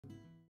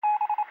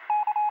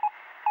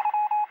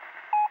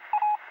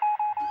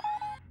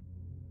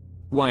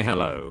Why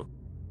hello.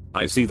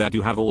 I see that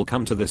you have all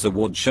come to this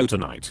award show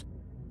tonight.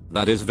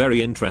 That is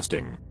very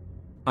interesting.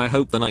 I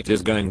hope the night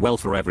is going well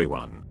for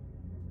everyone.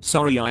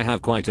 Sorry, I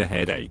have quite a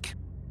headache.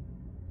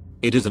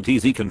 It isn't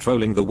easy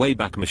controlling the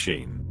Wayback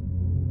Machine.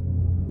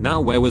 Now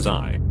where was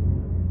I?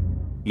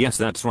 Yes,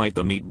 that's right,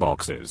 the meat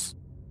boxes.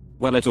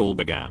 Well, it all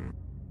began.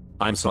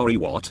 I'm sorry,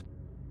 what?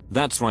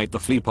 That's right, the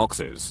flea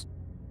boxes.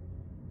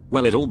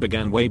 Well, it all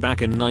began way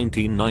back in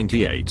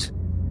 1998.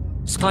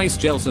 Spice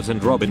Gelset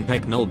and Robin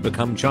Pecknold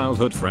become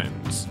childhood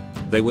friends.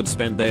 They would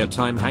spend their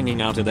time hanging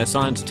out in their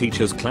science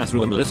teacher's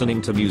classroom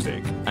listening to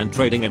music and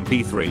trading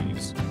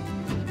MP3s.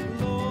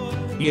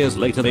 Years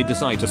later they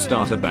decide to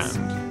start a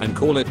band and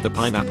call it the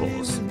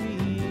Pineapples.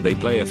 They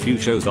play a few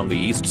shows on the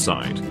east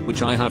side,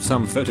 which I have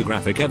some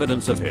photographic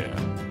evidence of here.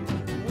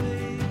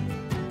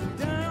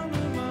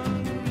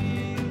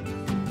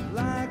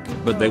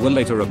 But they were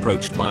later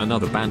approached by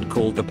another band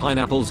called the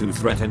Pineapples who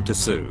threatened to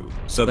sue,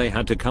 so they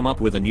had to come up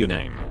with a new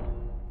name.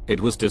 It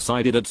was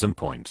decided at some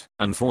point,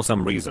 and for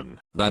some reason,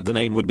 that the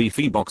name would be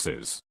Flea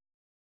Boxes.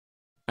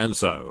 And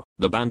so,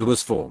 the band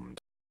was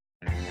formed.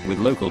 With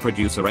local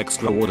producer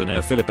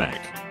extraordinaire Philip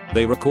Eck,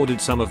 they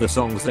recorded some of the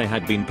songs they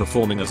had been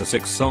performing as a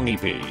 6-song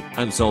EP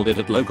and sold it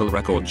at local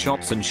record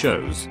shops and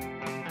shows.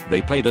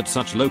 They played at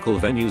such local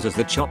venues as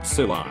the Chop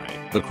Suey,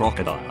 the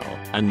Crocodile,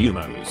 and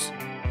Numos.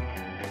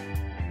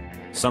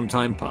 Some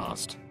time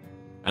passed,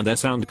 and their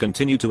sound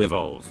continued to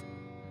evolve.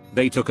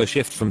 They took a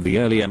shift from the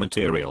earlier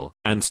material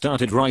and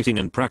started writing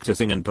and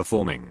practicing and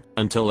performing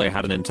until they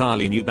had an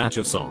entirely new batch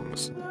of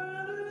songs.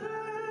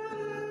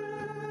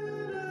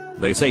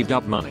 They saved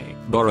up money,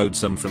 borrowed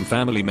some from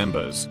family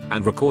members,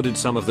 and recorded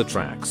some of the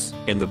tracks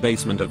in the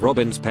basement of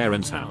Robin's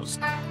parents' house.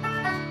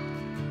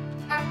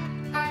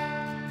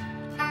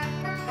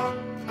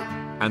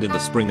 And in the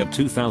spring of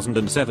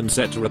 2007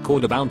 set to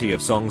record a bounty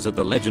of songs at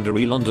the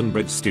legendary London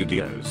Bridge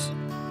Studios.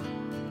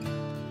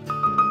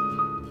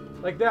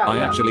 Like that, I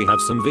actually have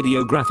some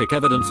videographic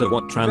evidence of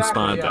what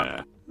transpired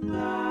there.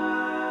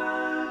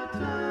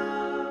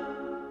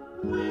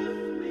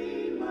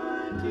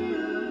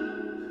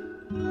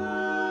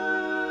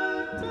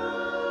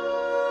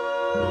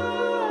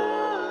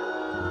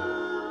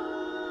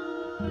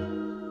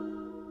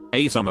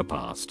 A summer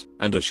passed,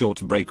 and a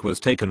short break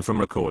was taken from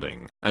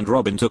recording, and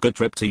Robin took a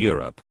trip to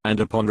Europe, and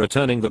upon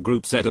returning the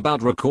group set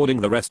about recording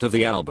the rest of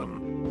the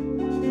album.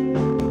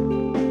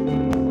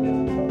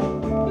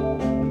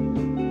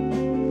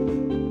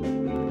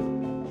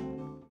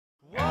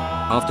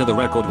 After the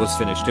record was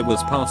finished, it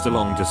was passed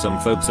along to some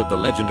folks at the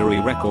legendary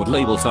record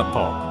label Sub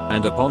Pop,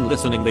 and upon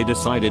listening they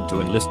decided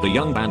to enlist the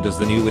young band as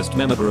the newest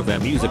member of their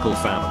musical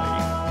family.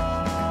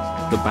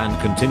 The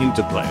band continued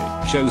to play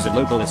shows at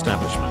local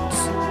establishments.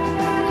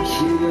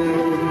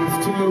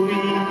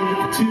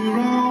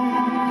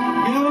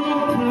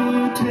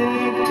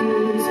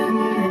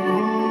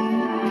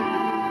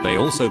 They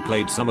also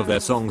played some of their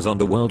songs on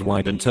the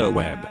worldwide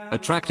interweb,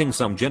 attracting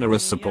some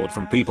generous support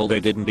from people they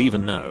didn't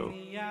even know.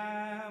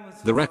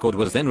 The record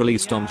was then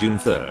released on June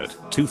 3,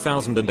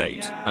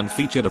 2008, and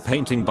featured a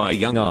painting by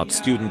young art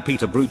student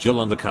Peter Bruegel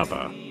on the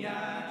cover.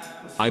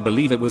 I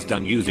believe it was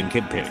done using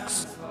kid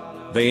pics.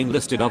 They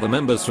enlisted other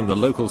members from the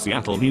local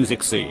Seattle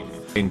music scene,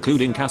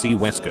 including Cassie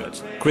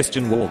Westcott,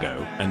 Christian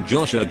Wargo, and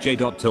Joshua J.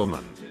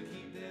 Tillman.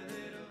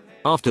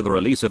 After the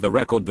release of the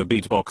record, the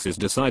Beatboxes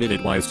decided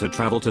it wise to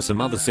travel to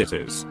some other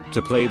cities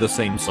to play the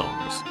same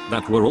songs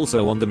that were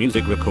also on the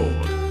music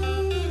record.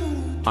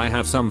 I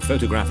have some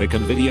photographic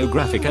and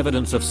videographic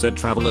evidence of said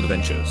travel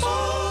adventures.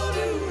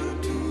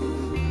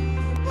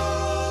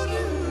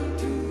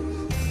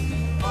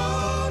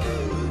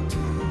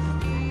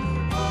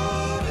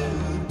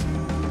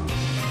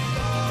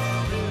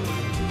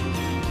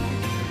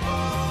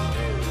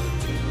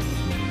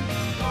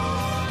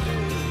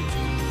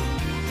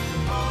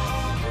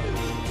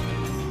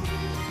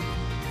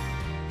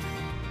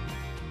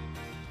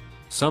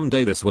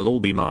 Someday this will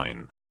all be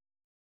mine.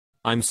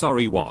 I'm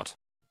sorry, what?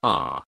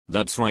 Ah,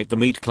 that's right, the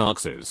Meat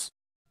Clarkses.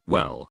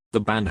 Well, the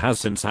band has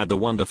since had the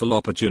wonderful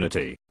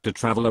opportunity to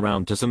travel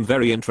around to some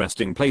very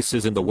interesting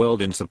places in the world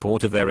in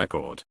support of their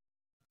record.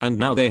 And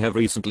now they have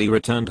recently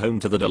returned home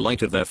to the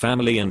delight of their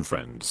family and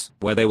friends,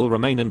 where they will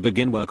remain and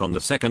begin work on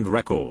the second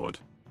record.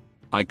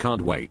 I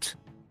can't wait.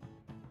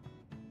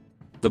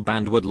 The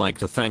band would like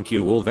to thank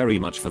you all very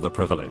much for the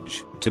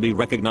privilege to be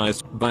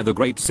recognized by the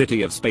great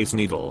city of Space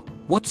Needle.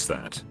 What's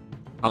that?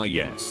 Ah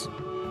yes.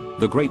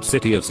 The great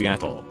city of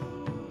Seattle.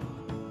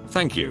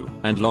 Thank you,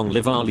 and long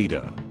live our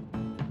leader.